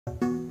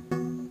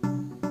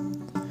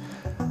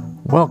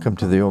Welcome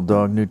to the Old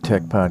Dog New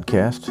Tech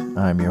Podcast.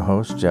 I'm your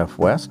host, Jeff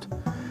West,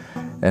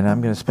 and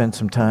I'm going to spend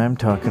some time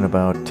talking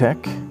about tech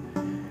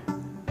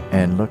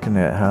and looking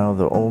at how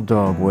the old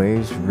dog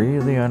ways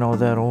really aren't all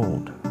that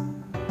old.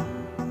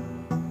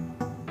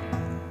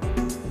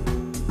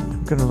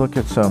 I'm going to look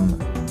at some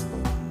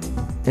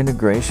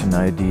integration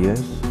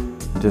ideas,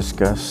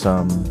 discuss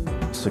some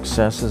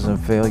successes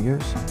and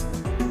failures,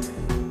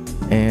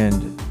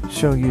 and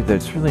show you that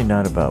it's really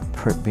not about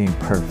being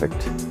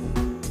perfect,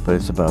 but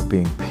it's about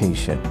being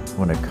patient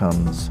when it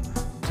comes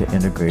to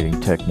integrating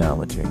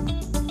technology.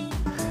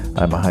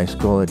 I'm a high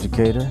school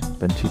educator,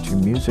 been teaching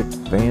music,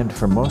 band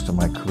for most of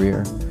my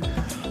career,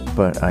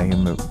 but I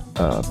am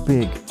a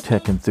big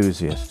tech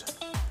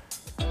enthusiast,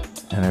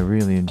 and I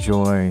really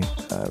enjoy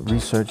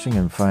researching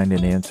and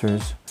finding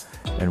answers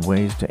and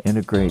ways to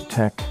integrate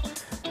tech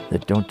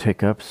that don't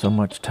take up so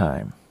much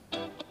time.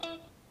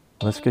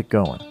 Let's get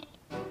going.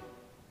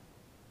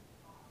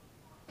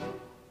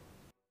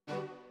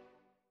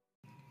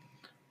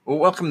 Well,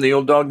 welcome to the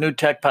Old Dog New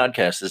Tech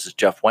Podcast. This is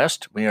Jeff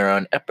West. We are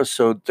on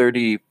episode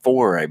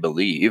 34, I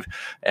believe,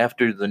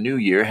 after the new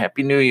year.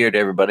 Happy New Year to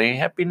everybody.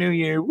 Happy New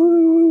Year.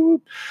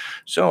 Woo!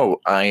 So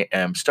I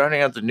am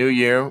starting out the new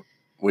year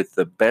with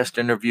the best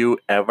interview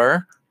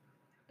ever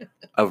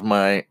of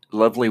my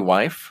lovely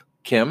wife,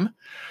 Kim,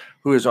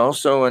 who is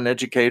also an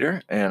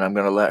educator, and I'm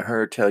going to let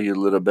her tell you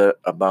a little bit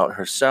about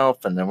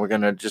herself, and then we're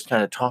going to just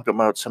kind of talk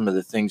about some of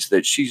the things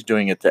that she's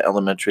doing at the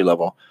elementary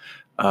level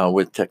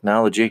with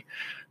technology.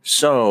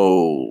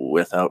 So,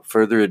 without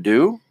further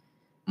ado,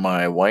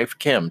 my wife,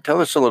 Kim, tell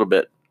us a little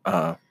bit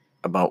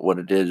about what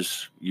it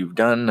is you've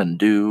done and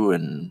do,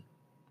 and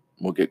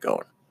we'll get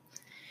going.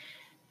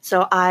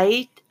 So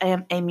I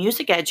am a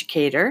music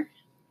educator,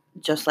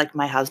 just like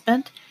my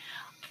husband,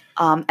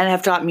 and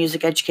I've taught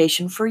music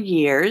education for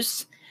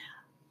years.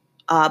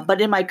 But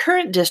in my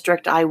current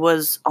district, I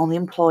was only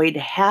employed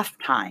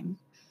half-time.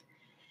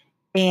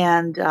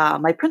 And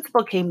my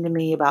principal came to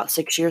me about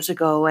 6 years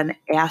ago and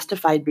asked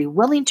if I'd be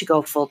willing to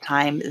go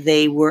full-time.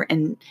 They were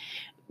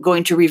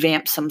going to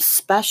revamp some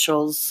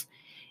specials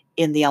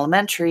in the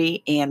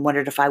elementary and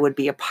wondered if I would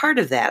be a part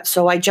of that.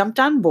 So I jumped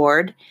on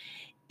board,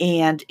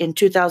 and in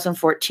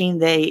 2014,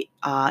 they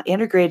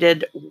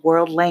integrated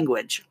world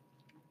language,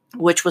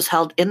 which was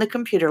held in the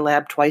computer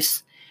lab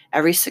twice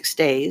every 6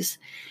 days.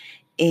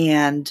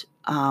 And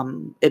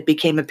it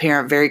became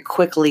apparent very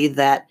quickly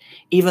that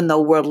even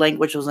though world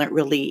language wasn't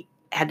really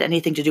had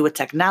anything to do with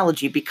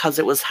technology, because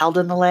it was held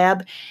in the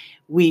lab,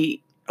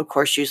 we, of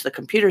course, use the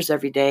computers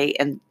every day,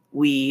 and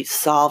we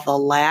saw the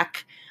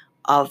lack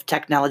of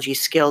technology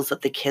skills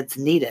that the kids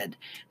needed.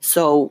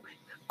 So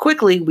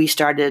quickly, we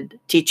started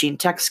teaching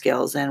tech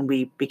skills, and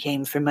we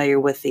became familiar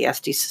with the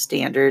SD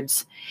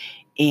standards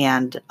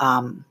and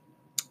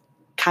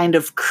kind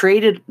of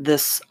created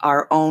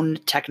our own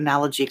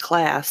technology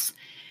class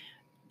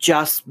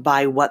just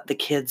by what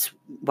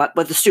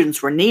the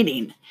students were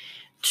needing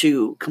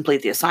to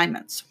complete the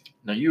assignments.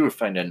 Now, you were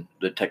finding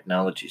the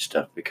technology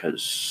stuff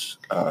because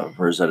of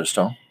Rosetta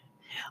Stone?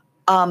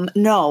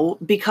 No,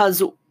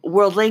 because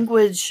world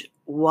language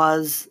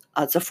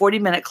it's a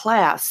 40-minute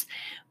class,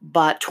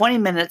 but 20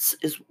 minutes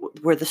is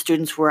where the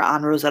students were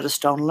on Rosetta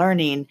Stone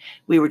learning.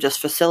 We were just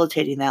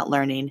facilitating that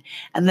learning.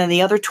 And then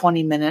the other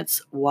 20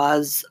 minutes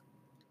was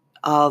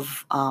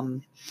of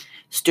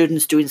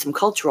students doing some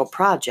cultural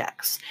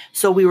projects.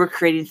 So we were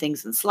creating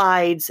things in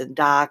slides and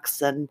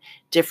docs and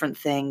different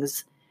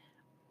things.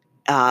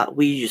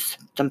 We used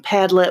some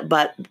Padlet,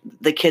 but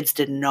the kids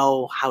didn't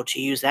know how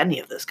to use any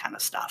of this kind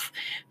of stuff.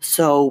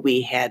 So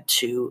we had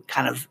to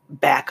kind of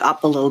back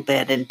up a little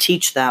bit and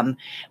teach them.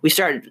 We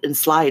started in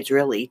slides,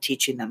 really,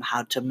 teaching them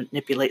how to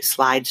manipulate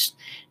slides,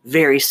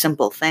 very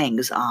simple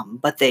things.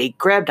 But they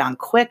grabbed on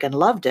quick and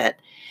loved it.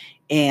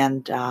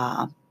 And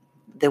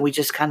then we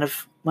just kind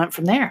of went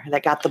from there.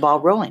 That got the ball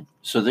rolling.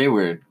 So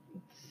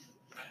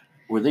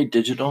were they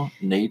digital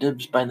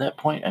natives by that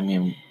point? I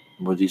mean,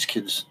 were these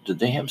kids, did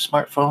they have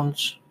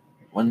smartphones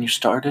when you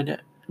started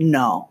it?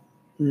 No.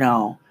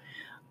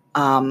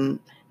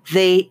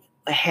 They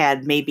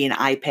had maybe an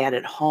iPad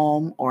at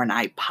home or an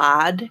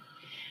iPod.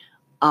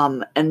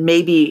 And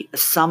maybe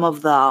some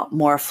of the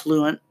more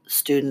affluent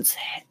students,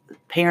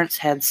 parents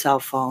had cell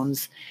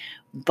phones,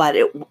 but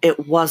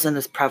it wasn't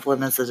as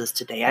prevalent as it is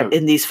today.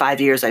 In these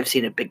 5 years, I've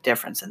seen a big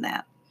difference in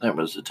that. That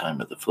was the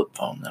time of the flip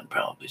phone then,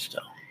 probably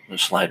still. The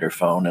slider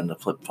phone and the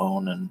flip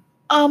phone and...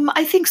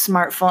 I think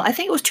smartphone. I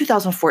think it was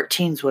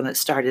 2014 when it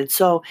started.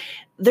 So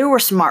there were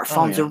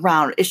smartphones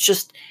around. It's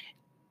just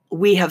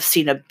we have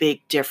seen a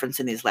big difference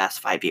in these last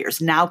 5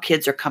 years. Now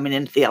kids are coming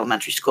into the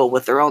elementary school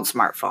with their own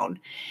smartphone.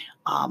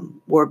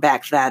 Where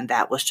back then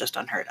that was just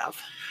unheard of.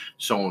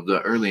 So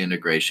the early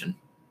integration,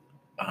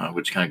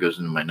 which kind of goes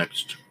into my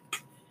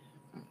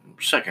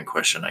second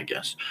question, I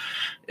guess.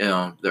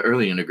 The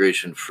early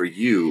integration for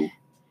you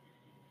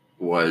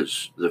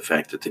was the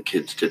fact that the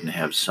kids didn't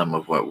have some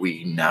of what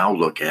we now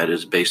look at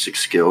as basic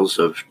skills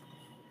of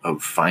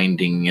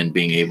finding and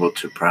being able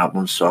to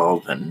problem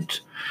solve and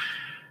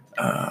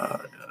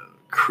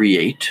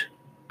create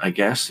I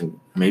guess, and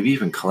maybe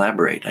even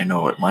collaborate. I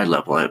know at my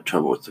level I have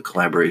trouble with the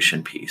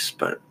collaboration piece,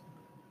 but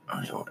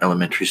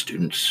elementary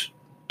students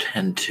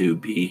tend to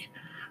be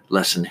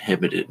less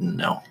inhibited and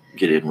they'll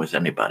get in with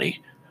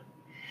anybody.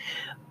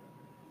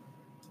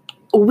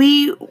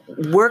 We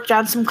worked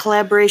on some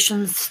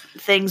collaborations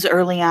things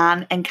early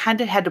on and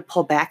kind of had to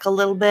pull back a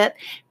little bit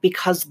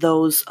because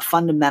those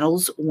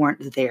fundamentals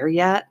weren't there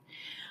yet.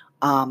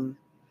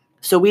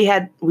 So we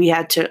had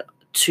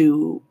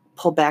to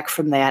pull back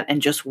from that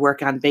and just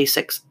work on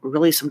basics,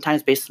 really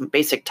sometimes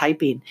basic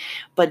typing,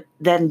 but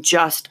then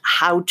just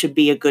how to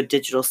be a good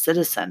digital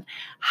citizen,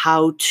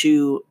 how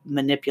to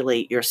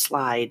manipulate your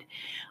slide.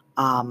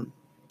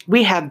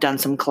 We have done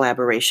some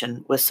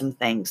collaboration with some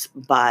things,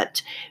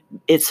 but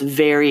it's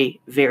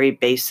very, very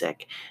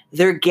basic.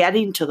 They're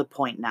getting to the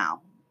point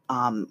now.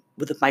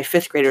 With my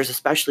fifth graders,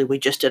 especially, we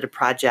just did a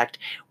project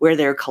where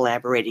they're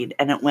collaborating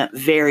and it went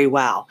very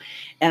well.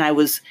 And I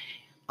was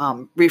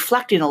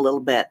reflecting a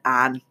little bit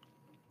on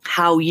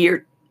how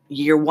year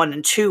 1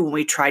 and 2, when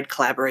we tried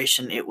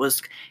collaboration, it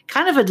was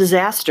kind of a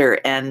disaster.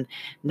 And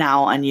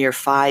now on year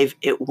 5,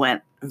 it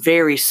went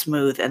very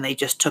smooth and they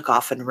just took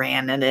off and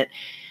ran. And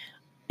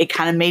it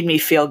kind of made me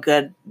feel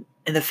good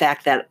in the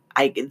fact that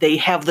they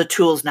have the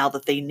tools now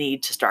that they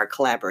need to start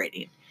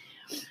collaborating.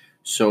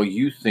 So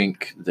you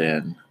think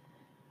then,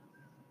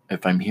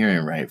 if I'm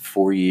hearing right,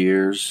 4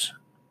 years?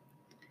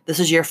 This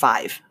is year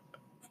 5.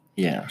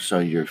 Yeah. So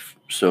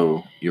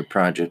your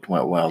project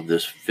went well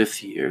this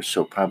 5th year.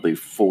 So probably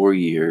 4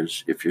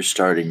 years if you're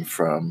starting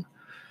from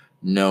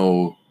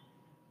no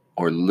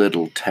or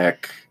little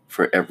tech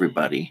for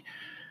everybody.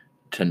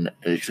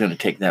 It's going to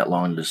take that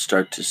long to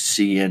start to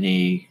see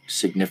any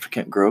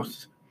significant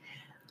growth?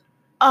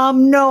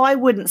 No, I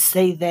wouldn't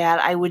say that.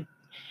 I would.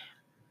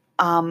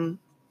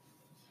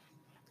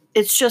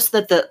 It's just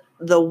that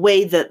the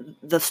way that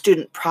the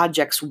student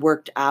projects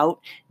worked out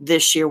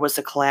this year was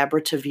a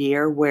collaborative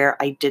year where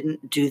I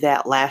didn't do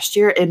that last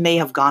year. It may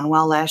have gone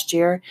well last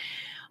year.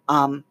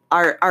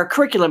 Our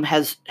curriculum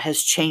has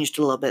changed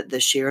a little bit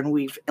this year, and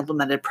we've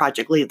implemented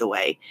Project Lead the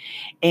Way,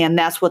 and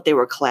that's what they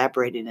were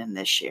collaborating in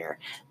this year.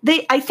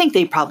 I think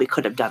they probably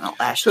could have done it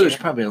last year. So there's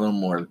probably a little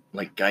more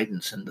like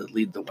guidance in the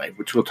Lead the Way,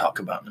 which we'll talk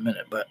about in a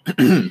minute. But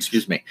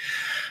excuse me,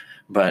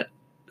 but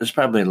there's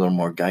probably a little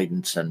more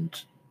guidance and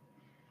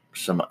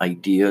some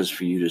ideas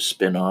for you to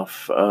spin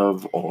off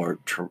of, or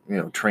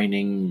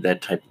training,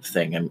 that type of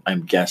thing.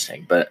 I'm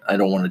guessing, but I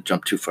don't want to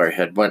jump too far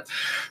ahead. But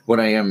what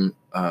I am.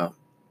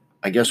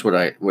 I guess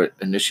what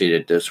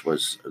initiated this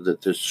was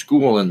that the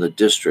school and the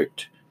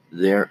district,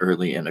 their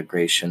early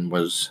integration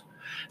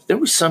there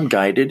was some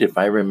guided, if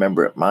I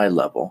remember, at my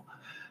level,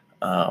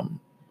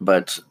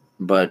 but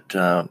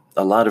a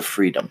lot of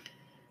freedom,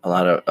 a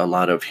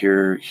lot of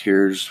here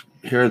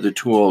are the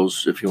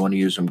tools. If you want to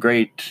use them,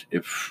 great.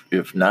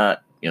 If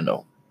not,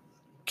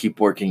 keep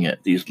working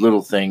at these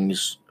little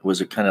things.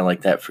 Was it kind of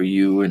like that for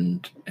you?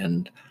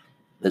 And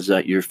is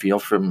that your feel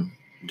from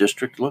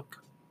district look?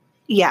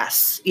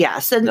 Yes.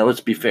 And now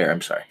let's be fair.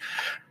 I'm sorry.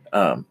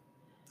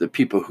 The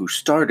people who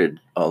started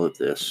all of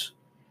this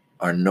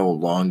are no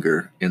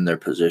longer in their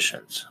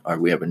positions.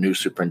 We have a new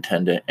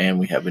superintendent and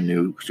we have a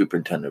new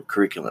superintendent of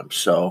curriculum.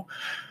 So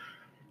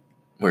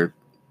we're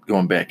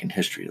going back in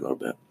history a little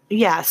bit.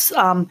 Yes.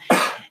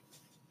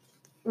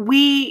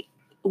 We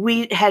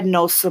had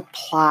no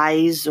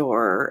supplies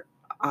or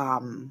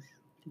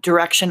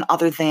direction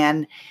other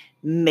than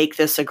make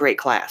this a great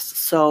class.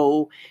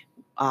 So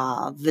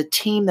the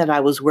team that I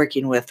was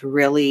working with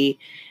really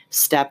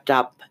stepped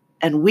up,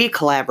 and we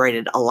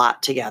collaborated a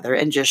lot together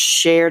and just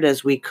shared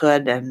as we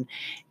could, and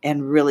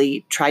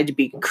really tried to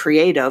be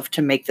creative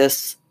to make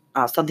this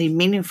something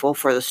meaningful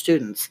for the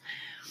students.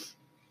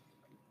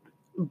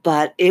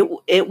 But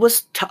it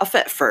was tough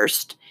at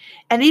first.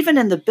 And even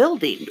in the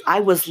building,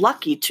 I was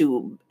lucky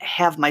to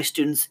have my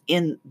students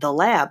in the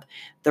lab.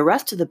 The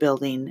rest of the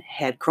building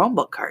had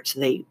Chromebook cards.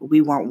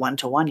 We weren't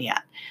one-to-one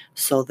yet.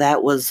 So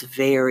that was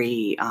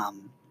very,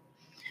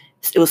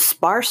 it was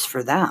sparse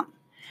for them.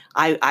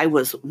 I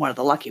was one of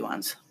the lucky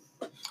ones.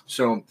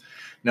 So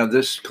now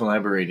this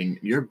collaborating,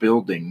 your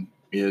building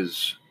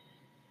is,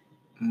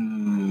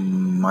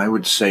 I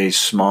would say,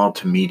 small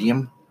to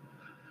medium.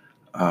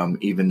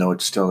 Even though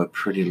it's still a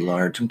pretty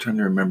large. I'm trying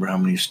to remember how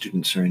many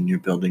students are in your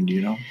building. Do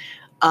you know?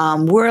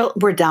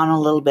 We're down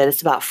a little bit.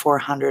 It's about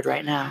 400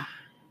 right now.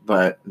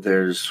 But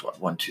there's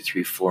 1, 2,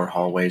 3, 4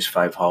 hallways,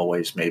 5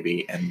 hallways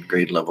maybe, and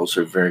grade levels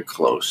are very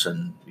close,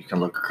 and you can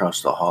look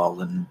across the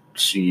hall and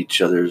see each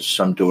other's.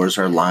 Some doors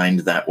are lined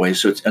that way,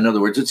 so in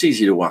other words, it's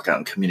easy to walk out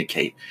and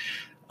communicate.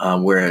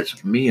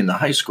 Whereas me in the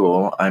high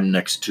school, I'm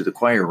next to the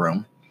choir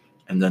room,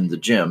 and then the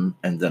gym,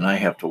 and then I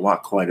have to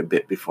walk quite a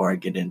bit before I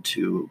get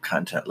into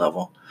content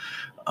level.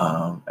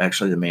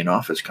 Actually, the main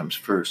office comes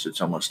first. It's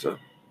almost a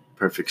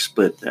perfect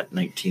split, that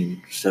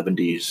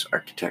 1970s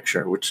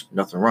architecture, which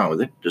nothing wrong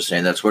with it. Just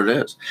saying that's what it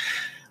is.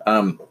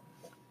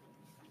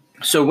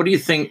 So what do you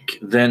think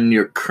then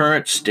your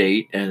current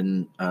state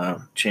and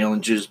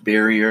challenges,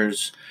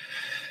 barriers,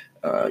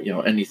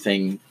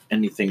 anything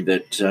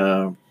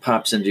that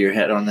pops into your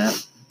head on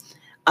that?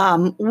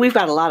 We've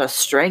got a lot of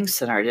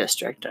strengths in our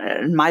district.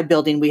 In my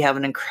building, we have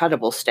an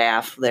incredible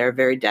staff. They're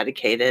very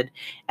dedicated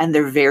and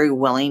they're very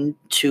willing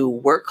to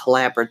work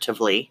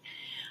collaboratively.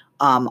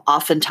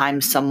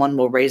 Oftentimes, someone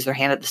will raise their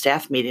hand at the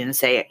staff meeting and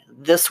say,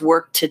 "This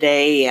worked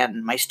today,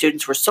 and my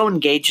students were so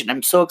engaged, and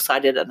I'm so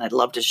excited, and I'd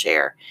love to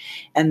share."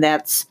 And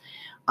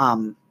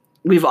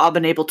we've all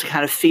been able to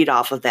kind of feed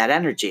off of that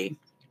energy.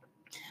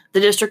 The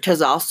district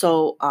has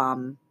also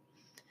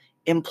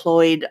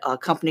employed a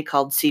company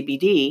called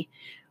CBD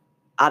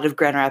out of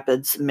Grand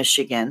Rapids,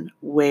 Michigan,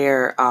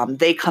 where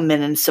they come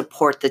in and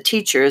support the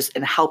teachers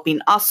in helping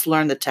us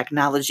learn the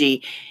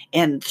technology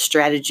and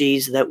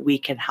strategies that we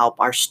can help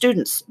our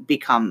students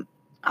become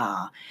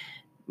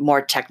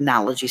more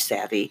technology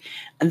savvy.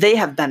 And they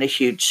have been a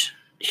huge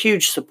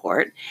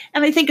support.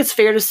 And I think it's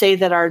fair to say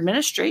that our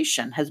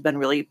administration has been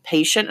really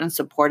patient and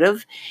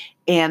supportive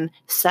and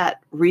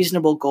set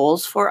reasonable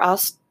goals for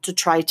us to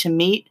try to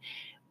meet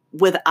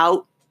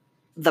without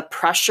the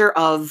pressure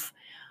of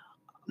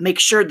make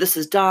sure this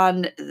is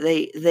done.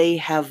 They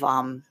have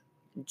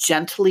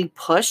gently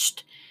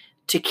pushed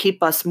to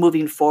keep us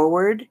moving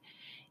forward,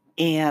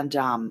 and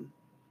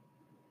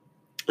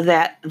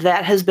that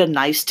has been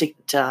nice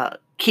to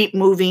keep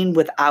moving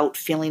without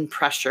feeling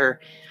pressure.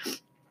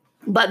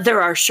 But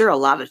there are sure a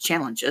lot of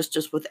challenges.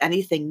 Just with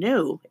anything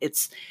new,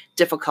 it's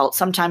difficult.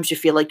 Sometimes you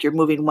feel like you're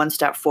moving one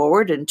step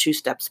forward and two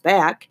steps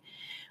back.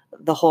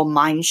 The whole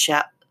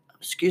mindset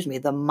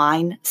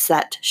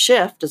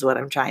shift is what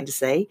I'm trying to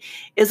say,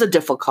 is a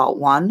difficult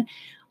one.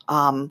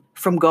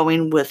 From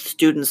going with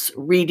students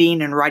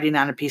reading and writing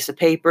on a piece of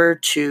paper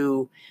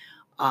to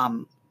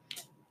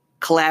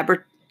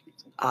collaborating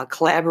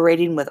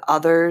with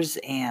others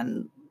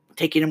and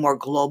taking a more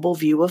global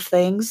view of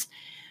things.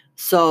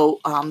 So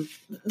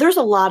there's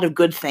a lot of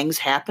good things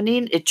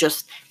happening. It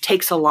just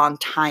takes a long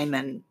time.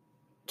 And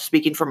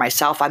speaking for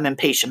myself, I'm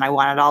impatient. I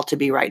want it all to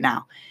be right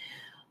now.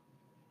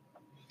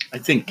 I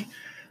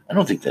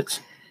don't think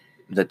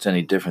that's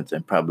any different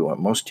than probably what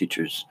most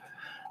teachers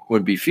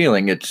would be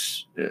feeling.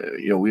 It's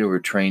we were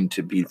trained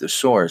to be the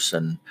source,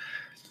 and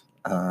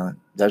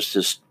that's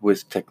just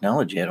with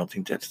technology. I don't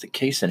think that's the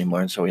case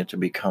anymore, and so we have to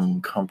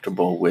become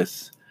comfortable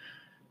with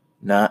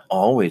not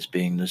always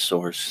being the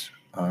source.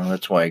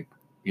 That's why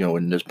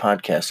in this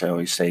podcast I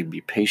always say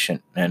be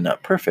patient and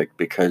not perfect,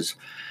 because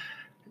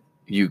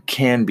you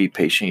can be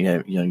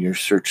patient. Your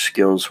search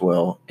skills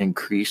will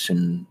increase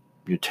and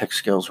your tech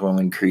skills will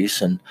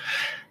increase, and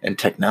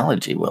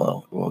technology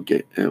will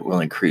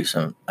increase.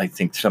 And I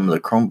think some of the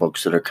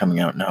Chromebooks that are coming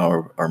out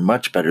now are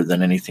much better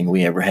than anything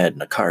we ever had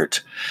in a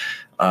cart.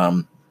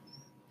 And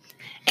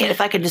if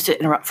I could just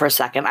interrupt for a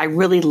second, I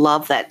really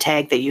love that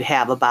tag that you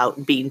have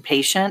about being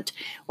patient.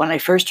 When I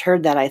first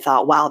heard that, I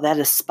thought, wow, that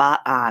is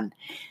spot on.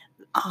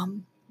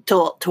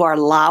 To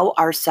allow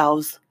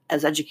ourselves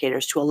as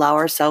educators, to allow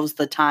ourselves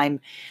the time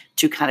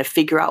to kind of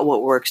figure out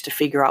what works, to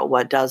figure out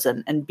what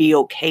doesn't, and be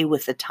okay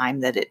with the time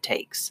that it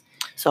takes.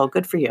 So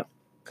good for you.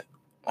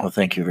 Well,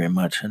 thank you very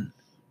much. And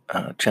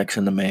checks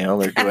in the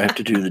mail, or do I have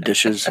to do the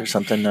dishes or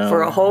something now?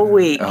 For a whole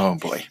week. Oh,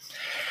 boy.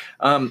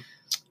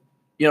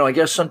 I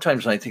guess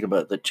sometimes when I think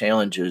about the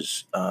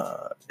challenges,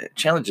 I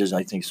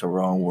think is the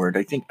wrong word.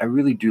 I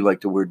really do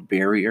like the word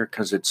barrier,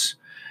 because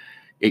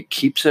it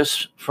keeps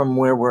us from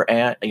where we're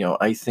at.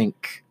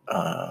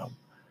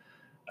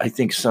 I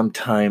think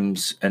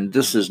sometimes, and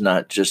this is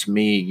not just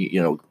me,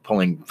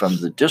 pulling from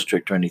the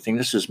district or anything.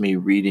 This is me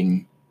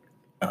reading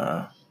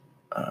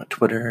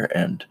Twitter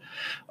and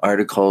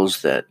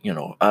articles that,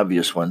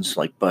 obvious ones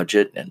like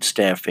budget and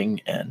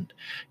staffing and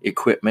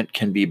equipment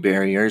can be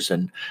barriers.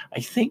 And I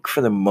think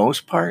for the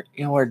most part,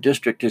 our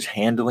district is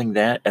handling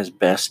that as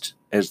best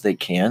as they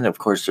can. Of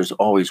course, there's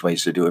always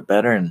ways to do it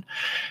better.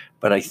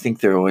 But I think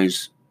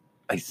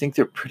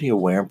they're pretty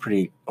aware and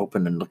pretty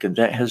open and looking.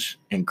 That has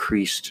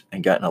increased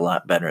and gotten a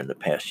lot better in the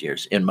past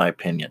years, in my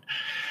opinion.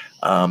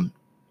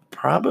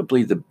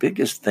 Probably the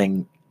biggest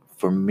thing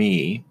for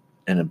me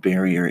in a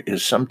barrier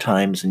is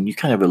sometimes, and you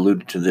kind of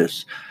alluded to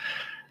this,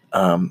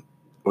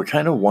 we're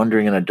kind of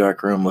wandering in a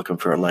dark room looking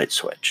for a light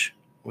switch.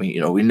 We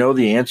know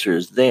the answer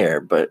is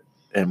there,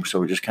 and so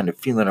we're just kind of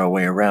feeling our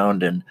way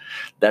around, and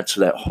that's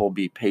that whole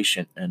be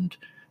patient and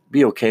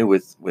be okay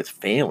with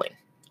failing.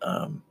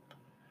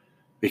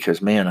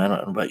 Because, man, I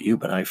don't know about you,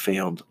 but I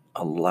failed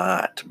a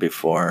lot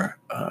before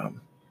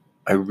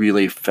I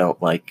really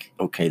felt like,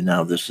 okay,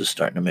 now this is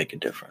starting to make a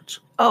difference.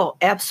 Oh,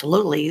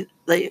 absolutely.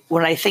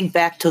 When I think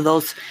back to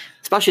those,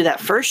 especially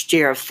that first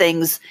year of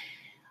things,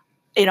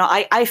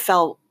 I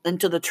fell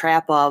into the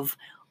trap of,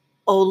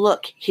 oh,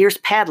 look, here's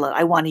Padlet.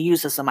 I want to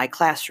use this in my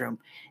classroom,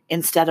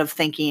 instead of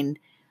thinking,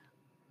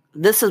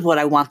 this is what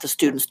I want the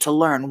students to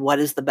learn. What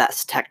is the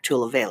best tech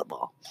tool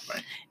available?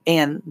 Right.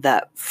 And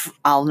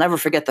I'll never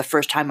forget the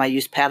first time I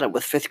used Padlet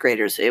with fifth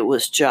graders. It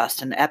was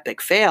just an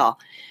epic fail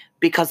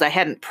because I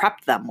hadn't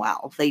prepped them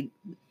well.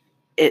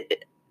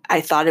 I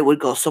thought it would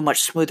go so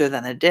much smoother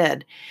than it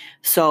did.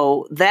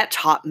 So that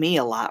taught me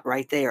a lot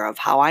right there of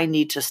how I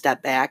need to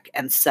step back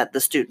and set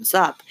the students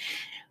up,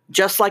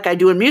 just like I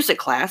do in music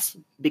class,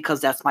 because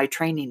that's my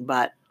training.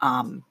 But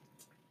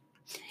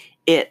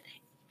and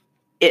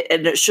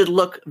it should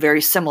look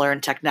very similar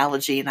in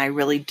technology. And I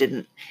really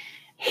didn't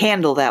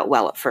handle that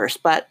well at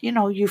first, but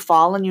you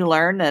fall and you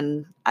learn,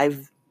 and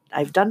I've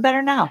done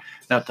better now.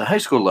 Now, at the high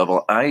school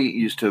level, I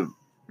used to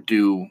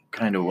do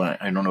kind of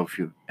what, I don't know if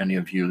any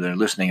of you that are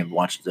listening have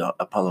watched the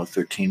Apollo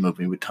 13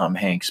 movie with Tom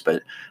Hanks,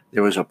 but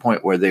there was a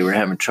point where they were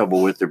having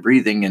trouble with their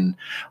breathing, and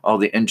all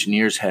the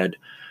engineers had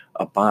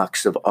a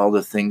box of all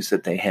the things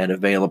that they had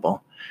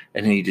available,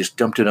 and he just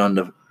dumped it on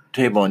the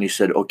table, and he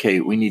said, okay,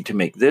 we need to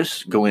make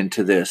this go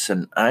into this.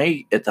 And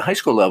at the high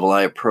school level,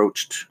 I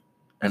approached,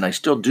 and I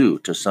still do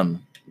to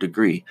some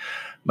degree,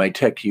 my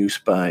tech use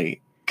by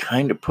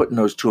kind of putting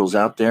those tools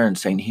out there and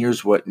saying,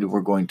 here's what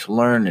we're going to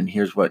learn, and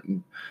here's what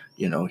you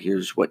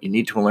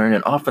need to learn.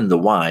 And often the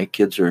why,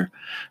 kids are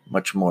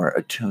much more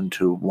attuned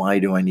to, why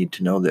do I need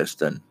to know this,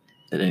 than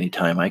at any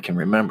time I can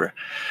remember.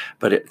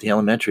 But at the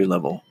elementary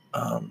level,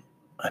 I'm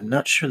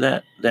not sure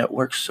that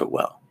works so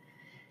well.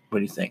 What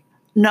do you think?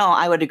 No,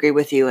 I would agree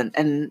with you.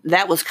 And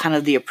that was kind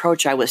of the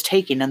approach I was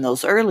taking in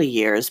those early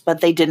years,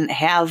 but they didn't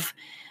have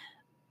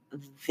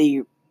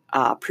the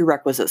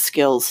prerequisite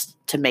skills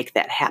to make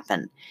that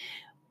happen.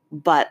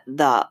 But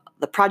the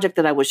project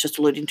that I was just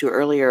alluding to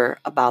earlier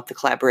about the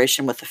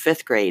collaboration with the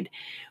 5th grade,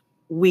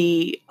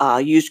 we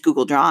used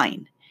Google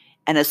Drawing.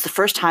 And it's the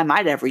first time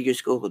I'd ever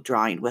used Google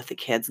Drawing with the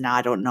kids. Now,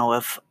 I don't know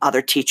if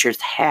other teachers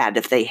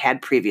if they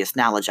had previous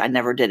knowledge. I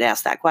never did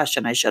ask that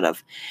question. I should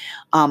have.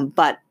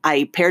 But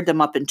I paired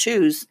them up in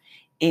twos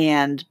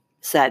and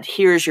said,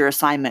 here's your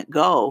assignment,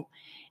 go.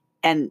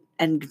 And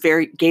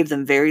gave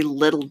them very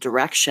little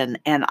direction.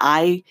 And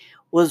I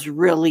was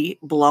really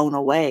blown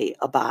away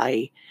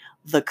by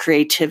the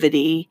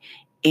creativity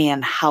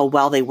and how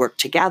well they worked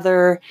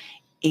together.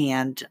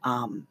 And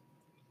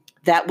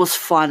that was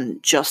fun,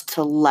 just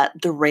to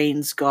let the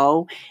reins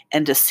go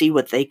and to see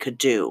what they could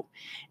do.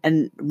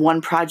 And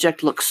one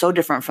project looked so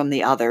different from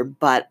the other,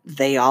 but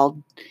they all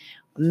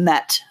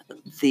met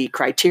the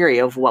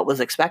criteria of what was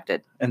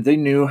expected. And they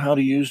knew how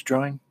to use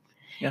drawing?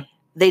 Yeah.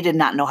 They did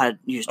not know how to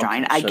use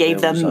drawing. Okay, I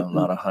gave them a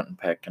lot of hunt and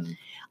peck and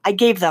I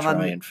gave them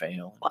try and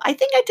fail. Well, I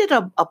think I did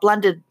a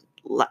blended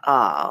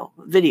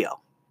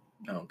video.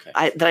 Okay.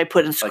 That I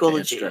put in Like Schoology. an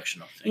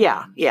instructional thing.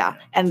 Yeah.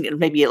 And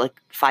maybe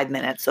like 5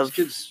 minutes of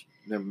kids.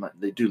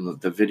 They do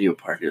the video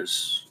part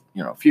is,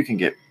 if you can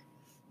get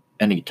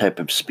any type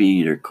of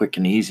speed or quick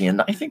and easy,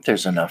 and I think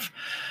there's enough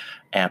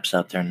apps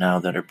out there now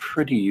that are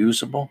pretty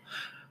usable,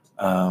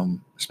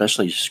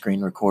 especially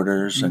screen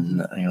recorders and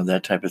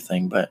that type of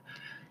thing. But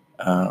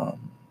the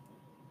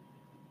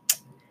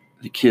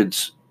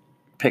kids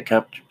pick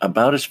up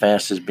about as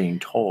fast as being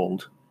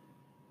told,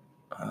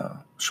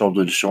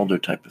 shoulder to shoulder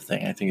type of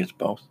thing. I think it's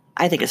both.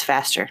 I think it's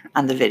faster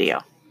on the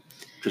video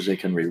because they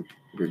can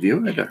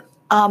review it. Or?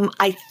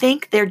 I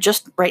think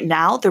right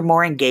now they're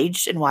more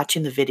engaged in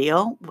watching the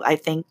video. I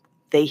think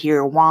they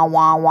hear wah,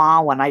 wah,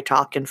 wah when I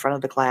talk in front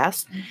of the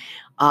class.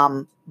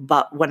 Mm-hmm.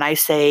 But when I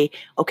say,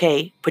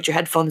 okay, put your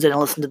headphones in and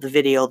listen to the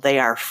video, they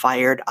are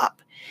fired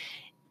up.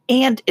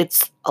 And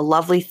it's a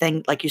lovely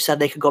thing. Like you said,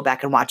 they could go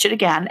back and watch it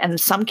again. And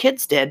some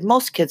kids did.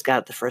 Most kids got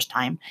it the first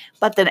time.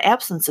 But then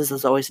absences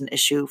is always an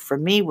issue for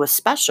me with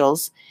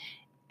specials.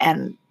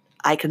 And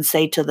I can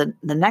say to the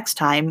next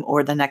time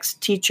or the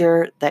next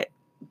teacher that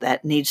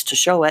needs to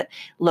show it,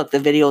 look, the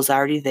video's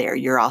already there.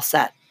 You're all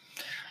set.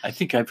 I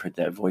think I've heard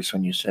that voice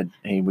when you said,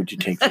 hey, would you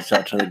take this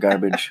out to the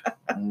garbage?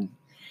 I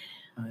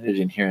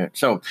didn't hear it.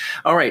 So,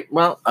 all right.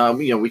 Well,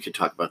 we could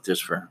talk about this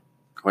for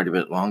quite a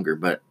bit longer,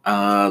 but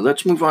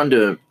let's move on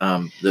to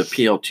the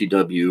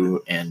PLTW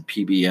and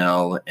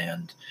PBL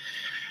and,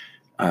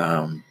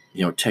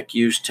 tech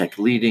use, tech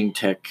leading,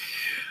 tech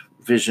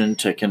vision,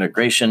 tech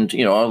integration,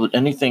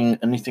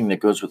 anything that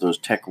goes with those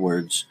tech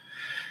words,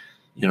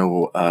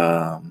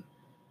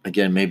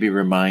 again, maybe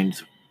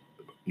remind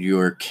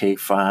your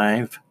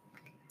K-5,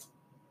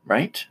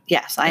 right?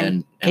 Yes,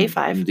 I'm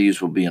K-5. And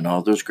these will be in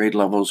all those grade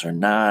levels or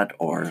not,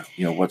 or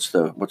what's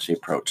the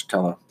approach?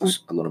 Tell us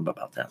a little bit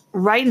about that.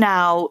 Right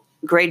now,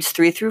 grades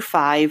 3 through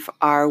 5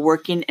 are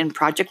working in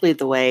Project Lead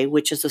the Way,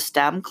 which is a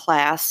STEM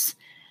class,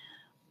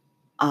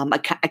 a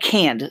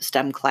canned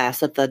STEM class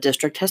that the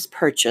district has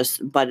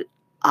purchased, but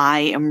I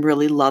am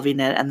really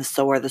loving it, and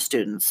so are the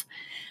students.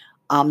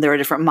 There are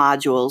different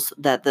modules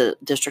that the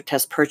district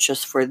has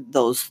purchased for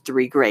those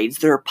 3 grades.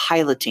 They're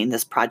piloting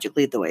this Project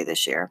Lead the Way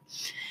this year.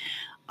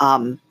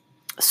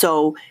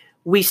 So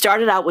we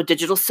started out with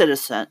digital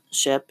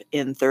citizenship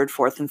in 3rd,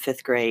 4th, and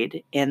 5th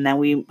grade, and then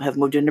we have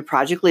moved into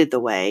Project Lead the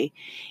Way.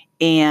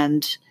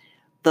 And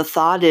the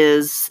thought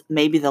is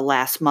maybe the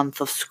last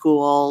month of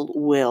school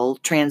will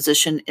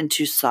transition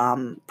into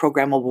some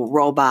programmable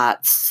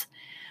robots,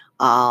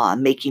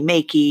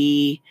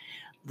 Makey,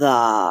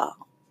 the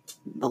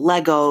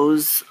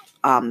Legos,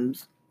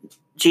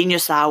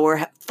 Genius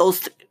Hour.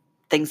 Those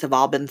things have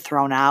all been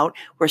thrown out.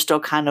 We're still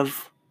kind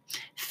of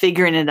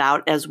figuring it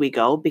out as we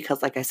go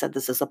because, like I said,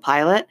 this is a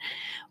pilot.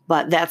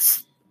 But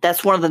that's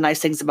one of the nice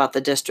things about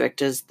the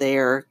district is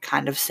they're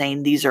kind of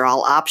saying these are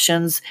all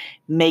options.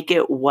 Make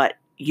it what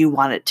you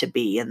want it to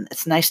be. And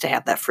it's nice to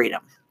have that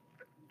freedom.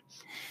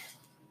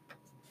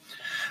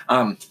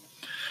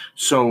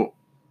 So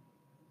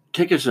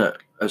take us a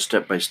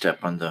step by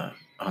step on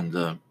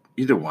the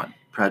either one,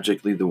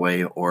 Project Lead the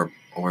Way or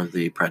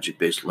the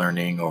project-based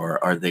learning,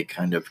 or are they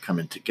kind of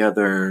coming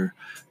together?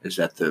 Is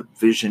that the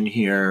vision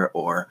here?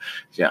 Or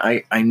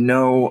I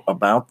know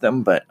about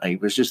them, but I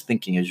was just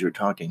thinking as you were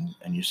talking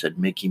and you said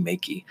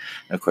makey.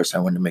 And of course I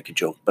wanted to make a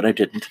joke, but I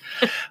didn't.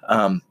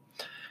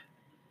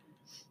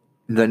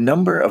 The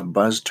number of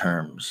buzz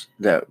terms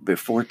that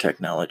before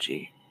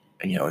technology,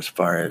 as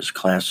far as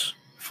class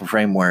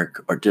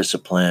framework or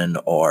discipline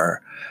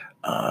or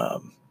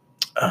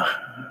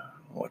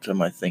what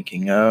am I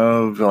thinking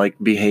of? Like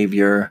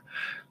behavior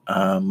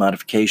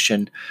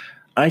modification.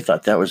 I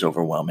thought that was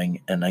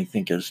overwhelming, and I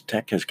think as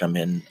tech has come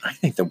in, I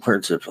think the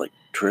words have like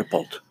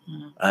tripled.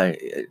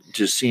 It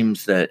just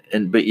seems that,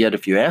 but yet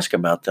if you ask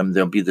about them,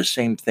 they'll be the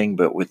same thing,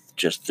 but with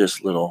just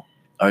this little.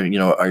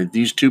 Are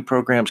these two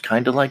programs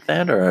kind of like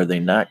that, or are they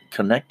not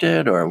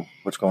connected, or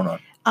what's going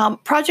on?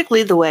 Project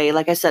Lead the Way,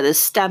 like I said, is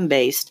STEM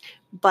based,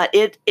 but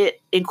it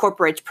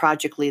incorporates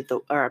project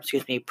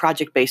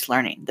based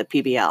learning, the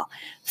PBL.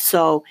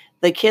 So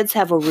the kids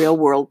have a real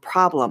world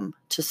problem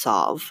to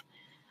solve,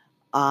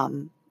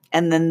 and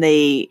then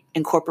they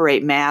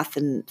incorporate math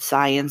and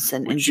science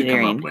and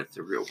engineering. You come up with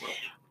the real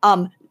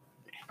world?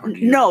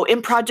 No,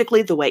 in Project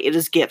Lead the Way, it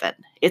is given.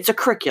 It's a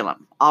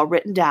curriculum, all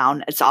written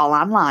down. It's all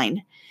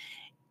online.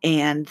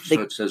 And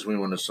so it says we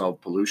want to solve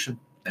pollution,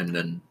 and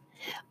then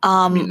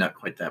not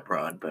quite that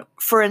broad, but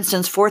for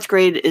instance, 4th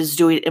grade is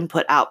doing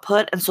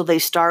input-output, and so they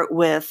start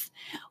with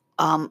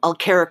a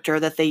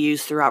character that they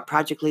use throughout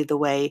Project Lead the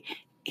Way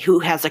who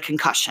has a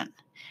concussion,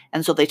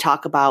 and so they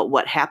talk about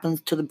what happens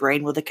to the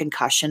brain with a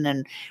concussion,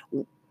 and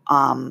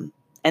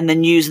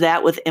then use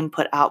that with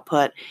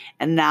input-output.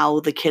 And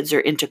now the kids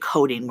are into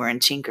coding. We're in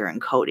Tinker and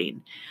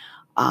coding.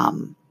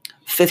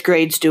 5th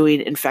grade's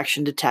doing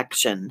infection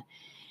detection.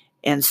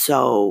 And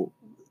so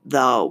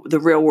the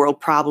real world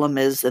problem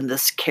is in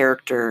this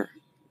character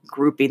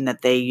grouping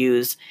that they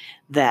use,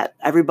 that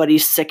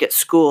everybody's sick at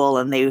school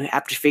and they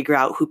have to figure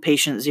out who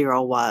patient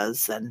 0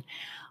 was, and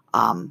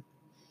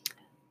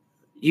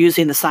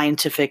using the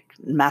scientific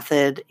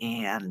method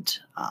and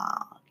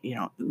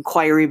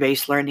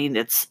inquiry-based learning.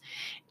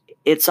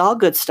 It's all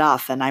good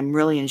stuff, and I'm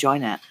really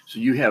enjoying it. So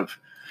you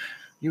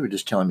were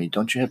just telling me,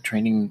 don't you have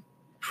training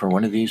for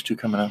one of these two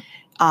coming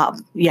up?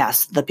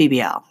 Yes, the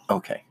PBL.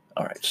 Okay.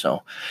 All right.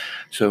 So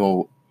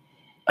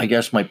I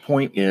guess my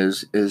point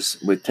is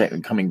with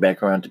coming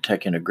back around to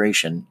tech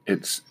integration,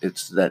 it's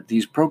that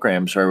these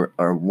programs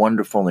are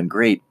wonderful and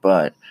great,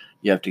 but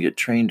you have to get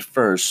trained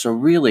first. So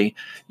really,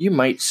 you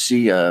might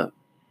see a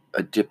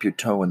dip your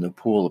toe in the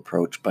pool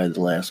approach by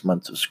the last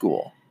month of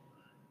school.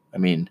 I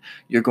mean,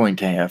 you're going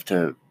to have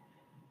to,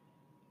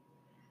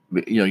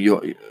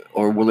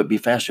 or will it be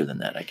faster than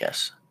that, I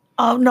guess?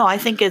 Oh, no, I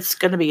think it's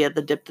going to be at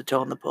the dip the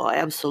toe in the pool.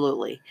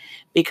 Absolutely.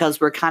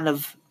 Because we're kind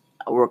of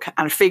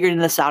figuring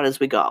this out as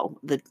we go,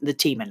 the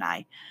team and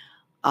I.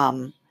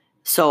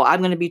 So I'm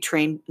going to be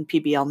trained in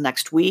PBL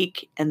next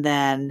week, and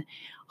then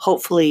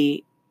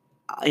hopefully,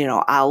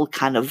 I'll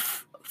kind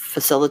of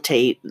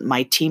facilitate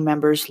my team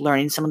members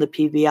learning some of the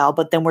PBL,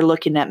 but then we're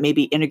looking at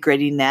maybe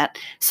integrating that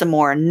some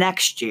more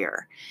next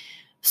year.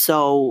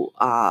 So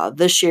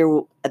this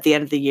year, at the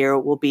end of the year,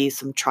 will be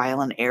some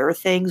trial and error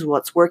things,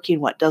 what's working,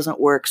 what doesn't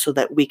work, so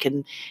that we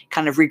can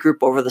kind of regroup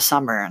over the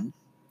summer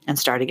and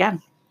start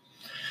again.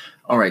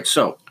 All right.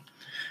 So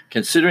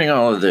considering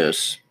all of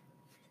this,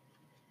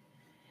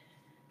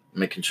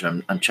 making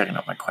sure I'm checking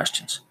out my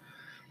questions,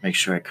 make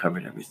sure I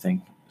covered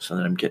everything so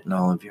that I'm getting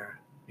all of your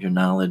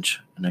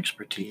knowledge and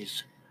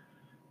expertise.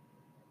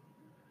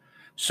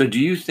 So do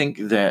you think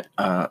that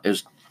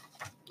as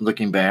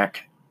looking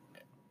back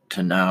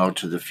to now,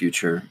 to the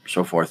future,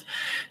 so forth,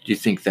 do you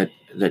think that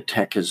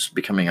tech is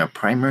becoming a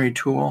primary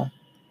tool,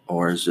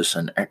 or is this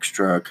an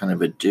extra kind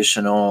of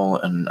additional?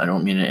 And I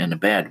don't mean it in a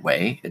bad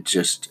way. It's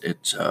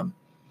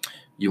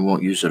you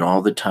won't use it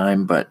all the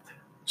time, but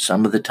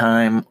some of the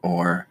time,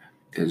 or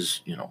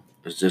is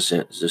this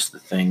it? Is this the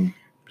thing?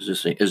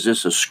 Is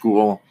this a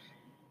school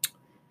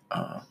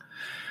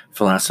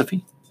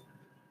philosophy?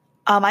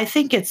 I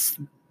think it's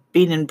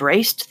being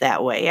embraced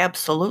that way.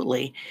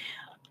 Absolutely.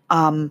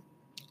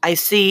 I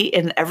see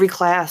in every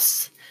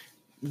class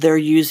they're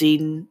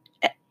using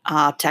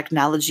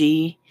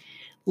technology,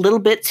 little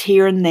bits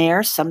here and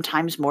there,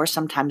 sometimes more,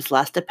 sometimes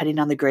less, depending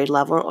on the grade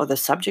level or the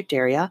subject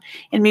area.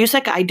 In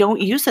music, I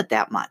don't use it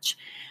that much.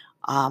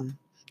 And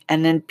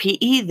in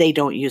PE, they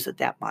don't use it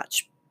that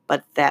much,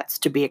 but that's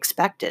to be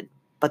expected.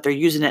 But they're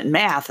using it in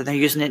math, and they're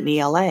using it in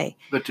ELA.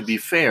 But to be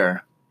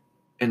fair,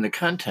 in the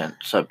content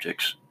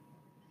subjects,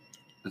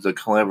 the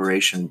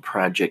collaboration,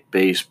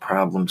 project-based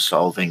problem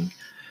solving,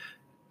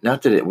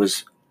 not that it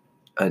was,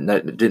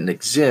 that it didn't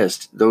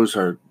exist. Those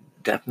are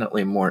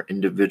definitely more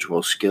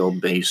individual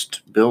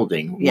skill-based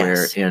building.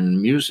 Yes. Where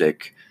in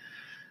music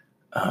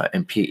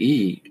and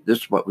PE, this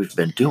is what we've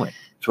been doing.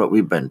 It's what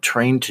we've been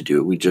trained to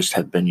do. We just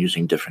have been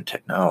using different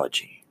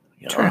technology.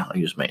 True. I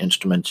use my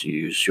instruments. You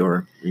use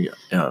your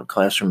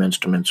classroom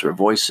instruments or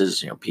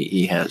voices.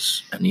 PE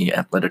has any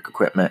athletic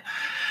equipment.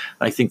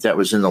 I think that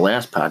was in the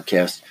last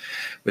podcast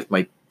with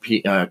my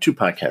 2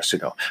 podcasts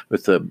ago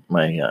with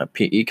my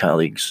PE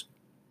colleagues.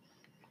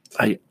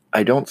 I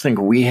don't think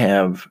we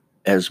have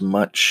as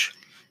much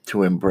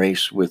to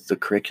embrace with the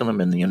curriculum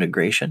and the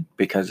integration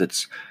because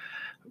it's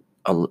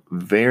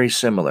very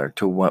similar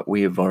to what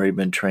we have already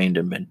been trained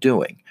and been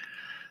doing.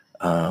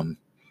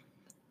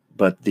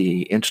 But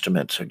the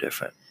instruments are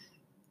different.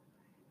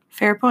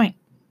 Fair point.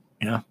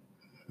 Yeah.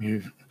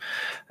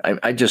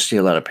 I just see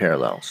a lot of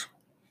parallels.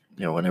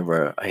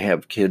 Whenever I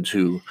have kids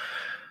who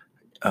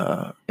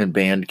in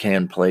band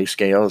can play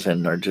scales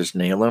and are just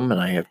nail them,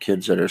 and I have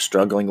kids that are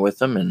struggling with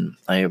them, and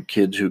I have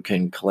kids who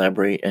can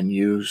collaborate and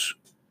use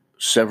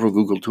several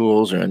Google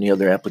tools or any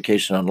other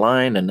application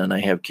online, and then I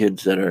have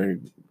kids that are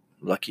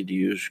lucky to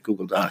use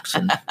Google Docs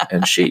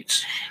and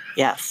Sheets.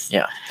 Yes.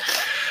 Yeah.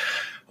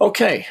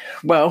 Okay.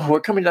 Well,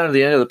 we're coming down to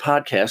the end of the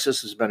podcast.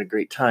 This has been a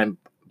great time.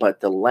 But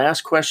the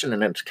last question,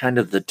 and it's kind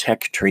of the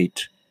tech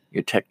treat,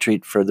 your tech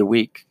treat for the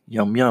week.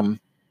 Yum, yum.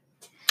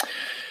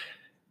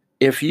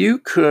 If you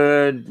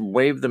could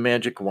wave the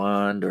magic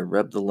wand or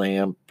rub the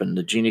lamp and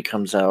the genie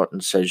comes out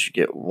and says you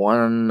get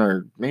 1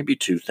 or maybe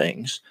 2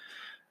 things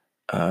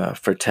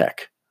for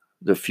tech,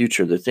 the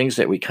future, the things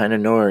that we kind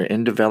of know are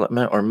in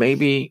development, or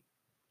maybe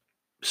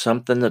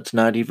something that's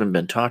not even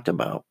been talked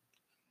about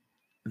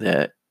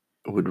that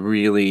would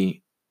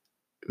really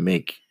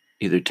make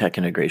either tech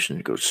integration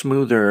go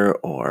smoother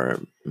or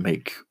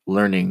make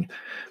learning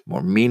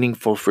more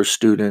meaningful for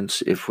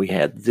students if we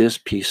had this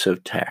piece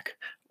of tech.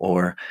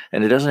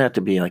 And it doesn't have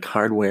to be like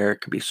hardware,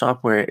 it could be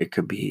software, it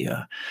could be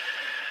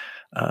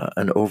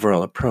an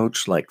overall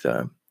approach like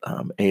the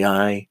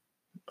AI,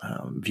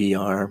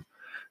 VR.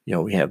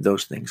 We have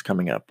those things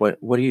coming up. What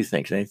do you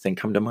think? Does anything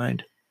come to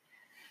mind?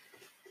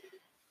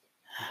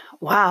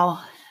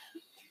 Wow.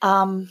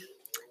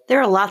 There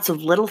are lots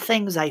of little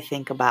things I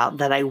think about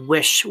that I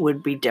wish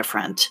would be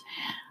different.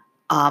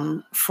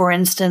 For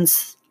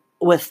instance,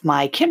 with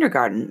my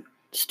kindergarten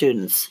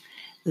students,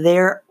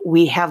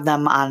 we have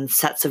them on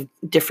sets of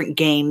different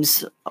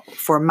games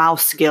for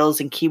mouse skills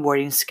and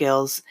keyboarding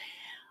skills,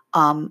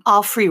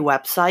 all free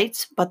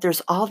websites, but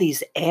there's all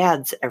these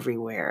ads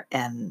everywhere,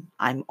 and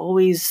I'm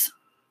always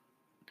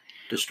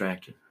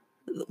distracted.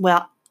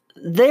 Well,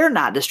 they're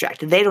not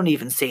distracted. They don't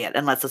even see it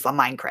unless it's a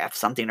Minecraft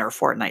something or a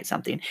Fortnite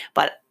something.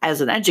 But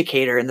as an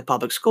educator in the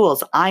public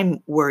schools,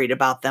 I'm worried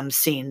about them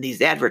seeing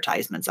these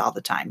advertisements all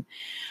the time.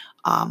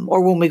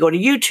 Or when we go to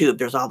YouTube,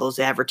 there's all those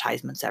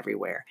advertisements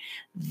everywhere.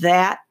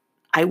 That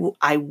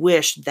I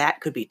wish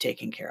that could be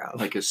taken care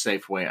of. Like a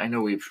safe way. I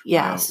know we've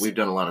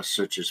done a lot of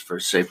searches for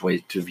a safe way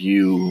to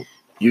view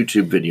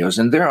YouTube videos,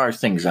 and there are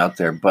things out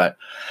there, but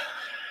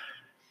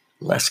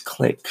less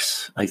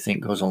clicks, I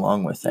think, goes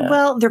along with that.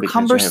 Well, they're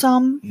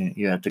cumbersome.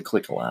 You have to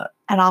click a lot.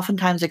 And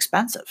oftentimes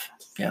expensive.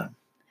 Yeah.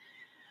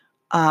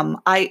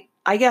 I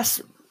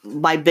guess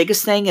my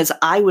biggest thing is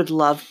I would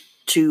love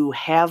to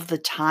have the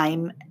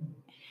time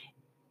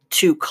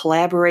to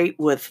collaborate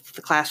with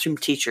the classroom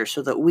teacher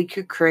so that we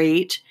could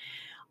create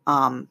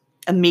a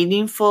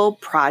meaningful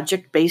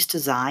project-based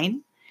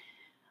design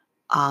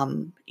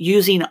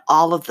using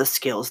all of the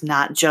skills,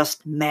 not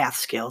just math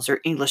skills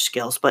or English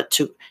skills, but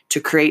to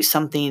create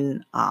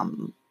something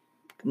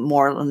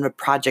more in the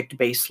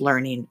project-based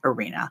learning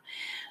arena.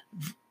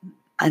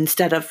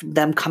 Instead of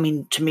them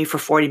coming to me for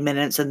 40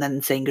 minutes and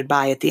then saying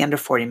goodbye at the end of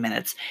 40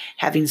 minutes,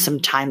 having some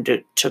time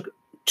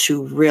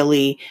to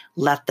really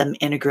let them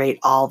integrate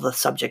all the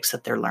subjects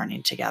that they're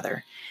learning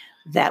together.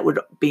 That would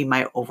be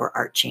my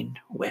overarching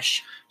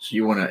wish. So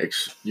you want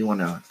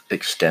to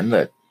extend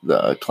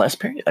the class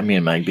period? I mean,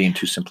 am I being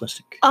too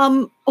simplistic?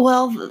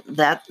 Well,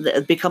 that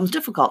becomes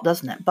difficult,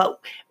 doesn't it? But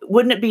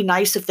wouldn't it be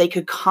nice if they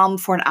could come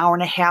for an hour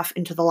and a half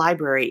into the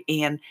library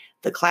and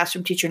the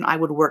classroom teacher and I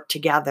would work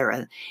together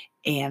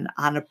and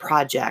on a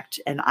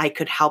project, and I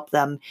could help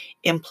them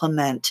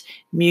implement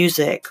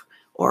music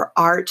or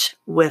art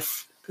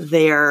with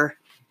their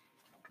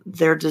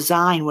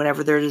design,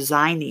 whatever they're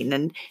designing,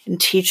 and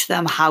teach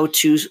them how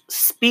to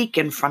speak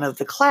in front of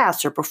the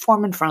class or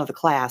perform in front of the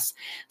class.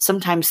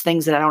 Sometimes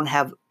things that I don't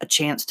have a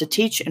chance to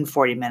teach in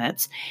 40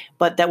 minutes,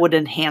 but that would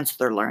enhance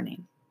their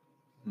learning.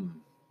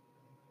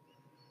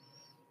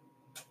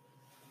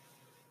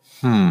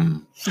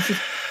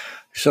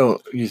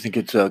 So you think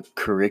it's a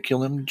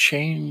curriculum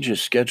change, a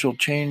schedule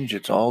change?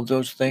 It's all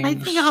those things? I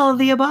think all of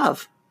the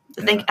above.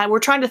 We're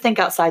trying to think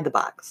outside the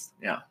box.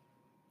 Yeah.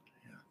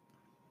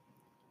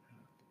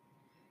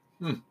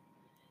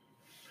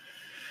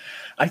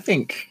 I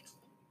think,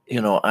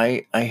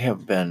 I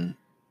have been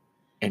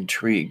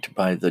intrigued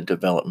by the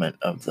development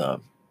of the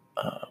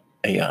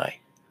AI,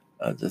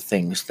 the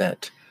things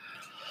that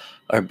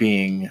are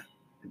being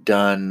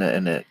done,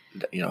 and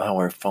how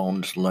our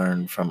phones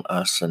learn from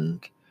us,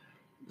 and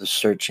the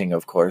searching,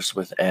 of course,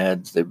 with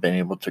ads. They've been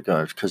able to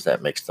go because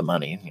that makes the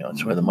money.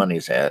 It's where the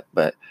money's at.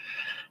 But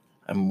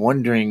I'm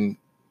wondering.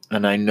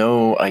 And I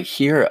know I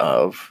hear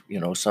of,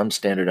 some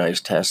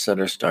standardized tests that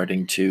are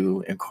starting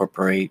to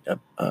incorporate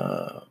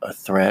a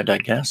thread, I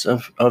guess,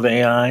 of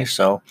AI.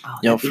 So,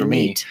 for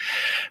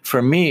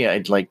me,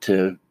 I'd like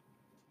to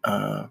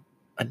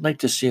I'd like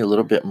to see a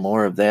little bit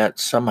more of that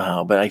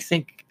somehow, but I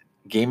think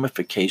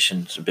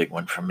gamification is a big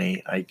one for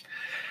me.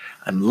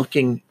 I'm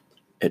looking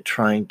at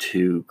trying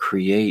to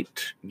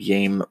create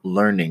game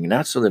learning,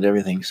 not so that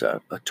everything's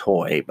a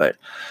toy, but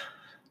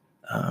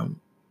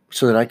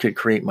so that I could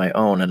create my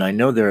own. And I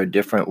know there are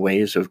different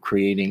ways of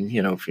creating,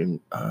 if you,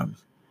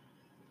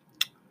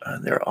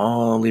 they're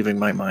all leaving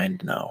my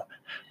mind now.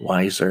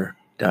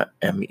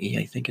 Wiser.me,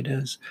 I think it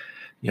is,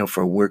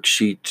 for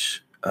worksheet.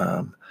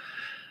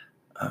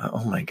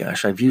 Oh my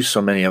gosh, I've used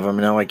so many of them.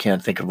 Now I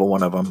can't think of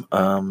one of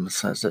them.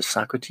 Is it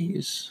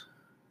Socrates?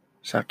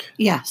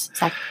 Yes.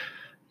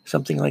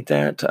 Something like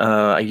that.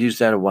 I used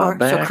that a while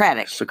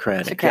back.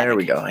 Socratic. There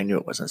we go. I knew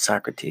it wasn't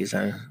Socrates.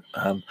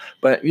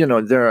 But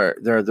there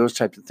are those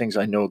types of things.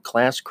 I know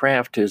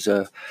Classcraft is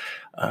a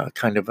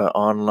kind of an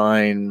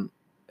online,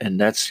 and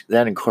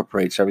that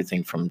incorporates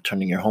everything from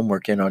turning your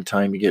homework in on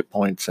time, you get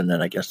points, and then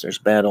I guess there's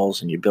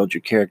battles, and you build your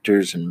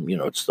characters, and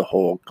it's the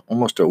whole,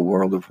 almost a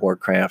World of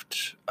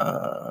Warcraft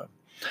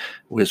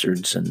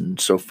wizards and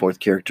so forth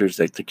characters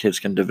that the kids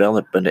can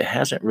develop. But it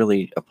hasn't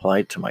really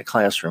applied to my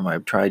classroom.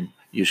 I've tried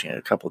using it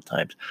a couple of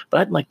times,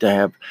 but I'd like to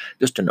have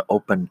just an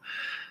open,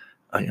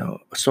 a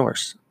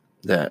source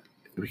that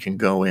we can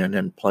go in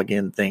and plug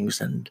in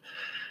things, and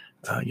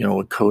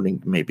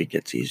coding maybe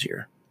gets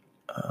easier,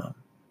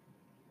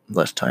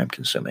 less time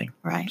consuming.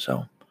 Right.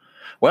 So,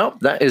 well,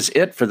 that is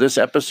it for this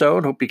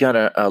episode. Hope you got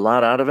a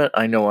lot out of it.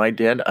 I know I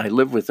did. I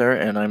live with her,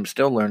 and I'm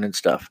still learning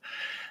stuff.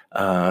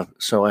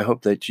 So I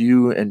hope that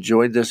you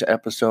enjoyed this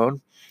episode.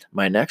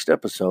 My next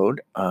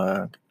episode,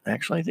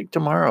 actually, I think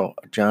tomorrow,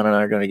 John and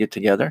I are going to get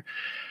together.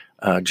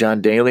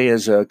 John Daly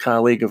is a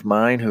colleague of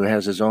mine who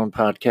has his own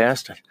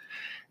podcast,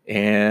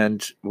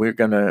 and we're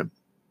going to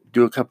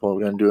do We're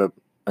going to do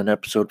an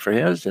episode for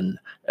his and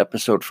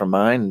episode for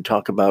mine and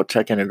talk about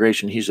tech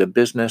integration. He's a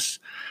business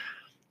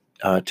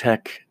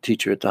tech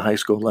teacher at the high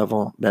school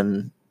level.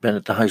 Been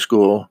at the high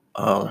school,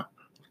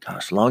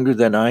 longer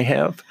than I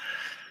have.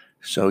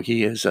 So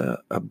he is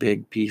a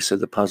big piece of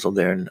the puzzle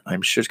there, and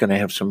I'm sure he's going to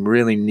have some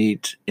really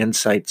neat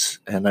insights,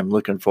 and I'm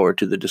looking forward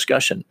to the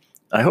discussion.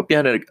 I hope you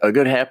had a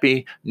good,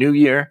 happy New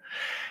Year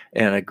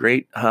and a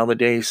great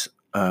holidays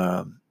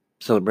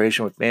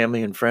celebration with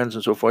family and friends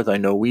and so forth. I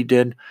know we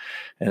did,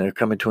 and they're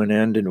coming to an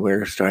end, and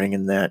we're starting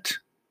in that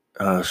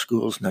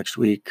schools next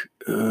week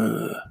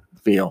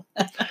feel.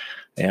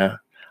 Yeah.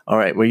 All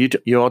right. Well,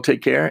 you all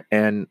take care,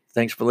 and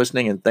thanks for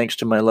listening, and thanks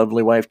to my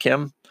lovely wife,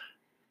 Kim.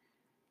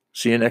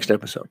 See you next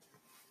episode.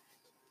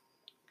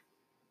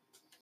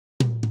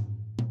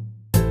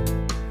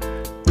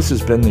 This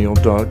has been the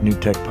Old Dog New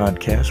Tech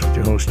Podcast with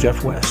your host,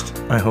 Jeff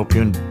West. I hope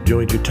you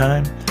enjoyed your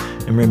time.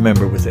 And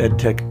remember, with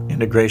EdTech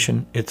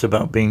integration, it's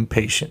about being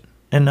patient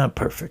and not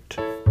perfect.